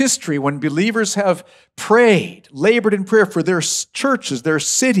church history, when believers have prayed, labored in prayer for their churches, their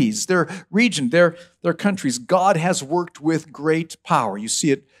cities, their region, their countries, God has worked with great power. You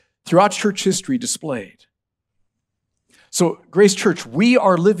see it throughout church history displayed. So, Grace Church, we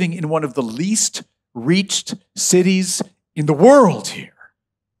are living in one of the least reached cities in the world here.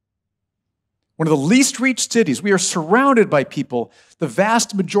 One of the least reached cities. We are surrounded by people, the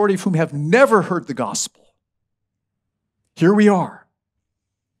vast majority of whom have never heard the gospel. Here we are.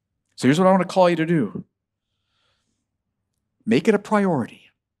 So here's what I want to call you to do. Make it a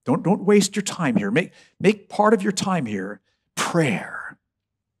priority. Don't waste your time here. Make part of your time here prayer.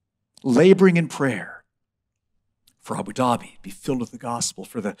 Laboring in prayer. For Abu Dhabi, be filled with the gospel.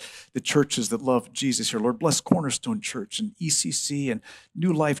 For the churches that love Jesus here. Lord, bless Cornerstone Church and ECC and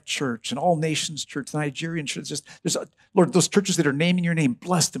New Life Church and All Nations Church, the Nigerian Church. Lord, those churches that are naming your name,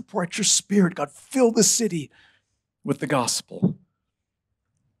 bless them. Pour out your Spirit. God, fill the city with the gospel.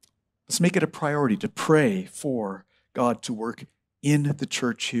 Let's make it a priority to pray for God to work in the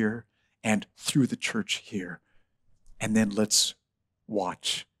church here and through the church here. And then let's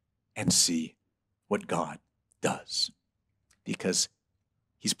watch and see what God does. Because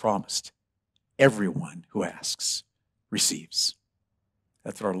he's promised everyone who asks receives.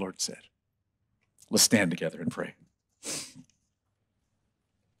 That's what our Lord said. Let's stand together and pray.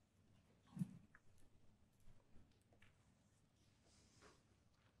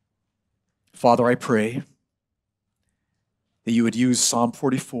 Father, I pray that you would use Psalm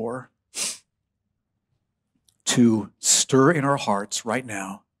 44 to stir in our hearts right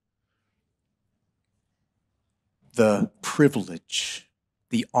now the privilege,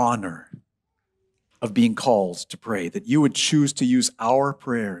 the honor of being called to pray, that you would choose to use our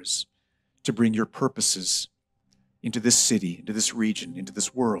prayers to bring your purposes into this city, into this region, into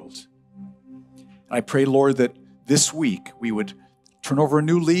this world. And I pray, Lord, that this week we would turn over a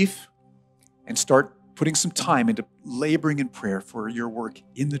new leaf and start putting some time into laboring in prayer for your work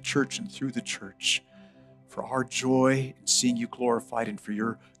in the church and through the church, for our joy in seeing you glorified and for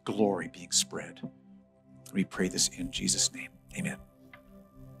your glory being spread. We pray this in Jesus' name. Amen.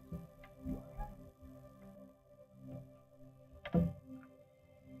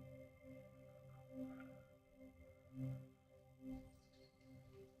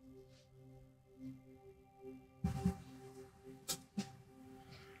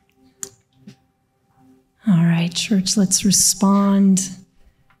 All right, church, let's respond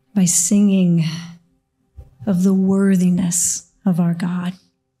by singing of the worthiness of our God.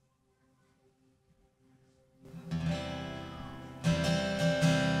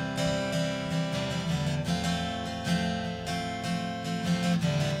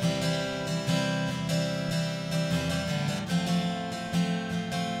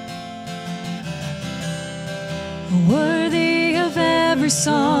 Worthy of every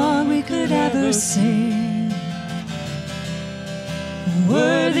song we could ever sing,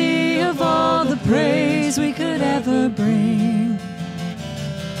 worthy of all the praise we could ever bring,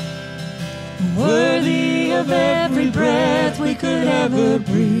 worthy of every breath we could ever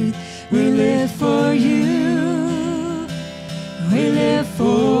breathe. We live for you, we live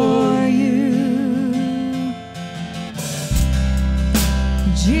for you.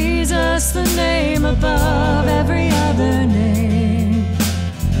 Jesus, the name above every other name.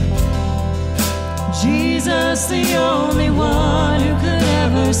 Jesus, the only one who could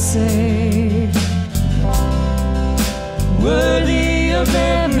ever save. Worthy of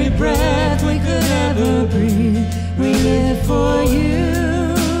every breath we could ever breathe. We live for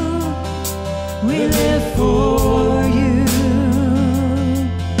you. We live for you.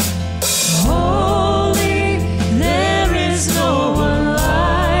 Holy, there is no one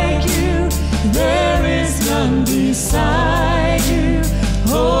like you. There is none beside you.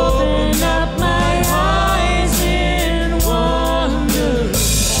 Open up my eyes in wonder.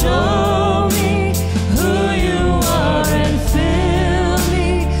 Show me who you are and fill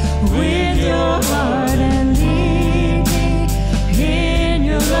me with your heart and lead me in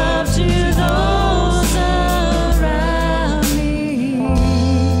your love to those around me.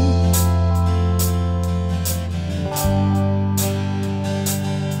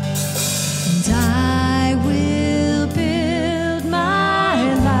 And I will build my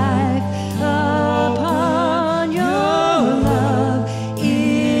life upon your love.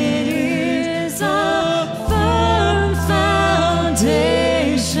 It is a firm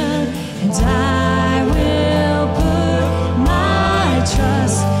foundation, and I will put my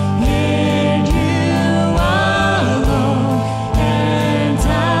trust in you alone, and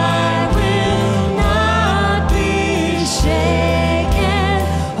I will not be shaken.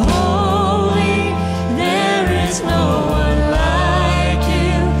 Holy, there is no one like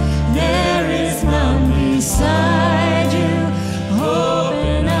you. There is none beside you.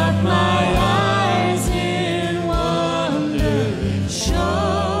 Open up my eyes in wonder.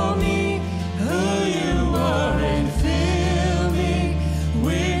 Show me who you are and fill me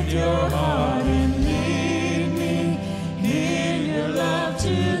with your heart and lead me in your love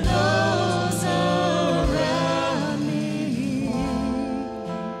to those around me.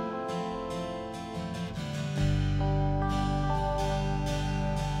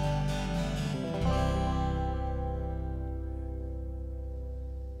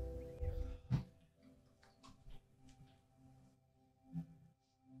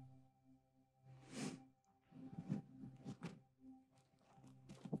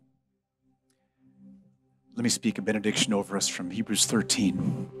 Let me speak a benediction over us from Hebrews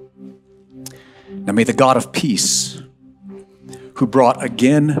 13. Now may the God of peace, who brought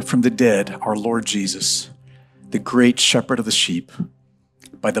again from the dead our Lord Jesus, the great shepherd of the sheep,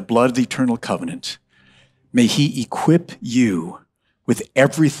 by the blood of the eternal covenant, may he equip you with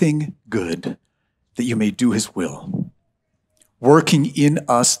everything good that you may do his will, working in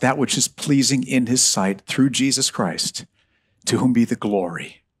us that which is pleasing in his sight through Jesus Christ, to whom be the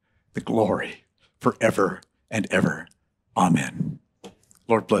glory forever and ever. Amen.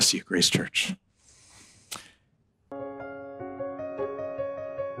 Lord bless you, Grace Church.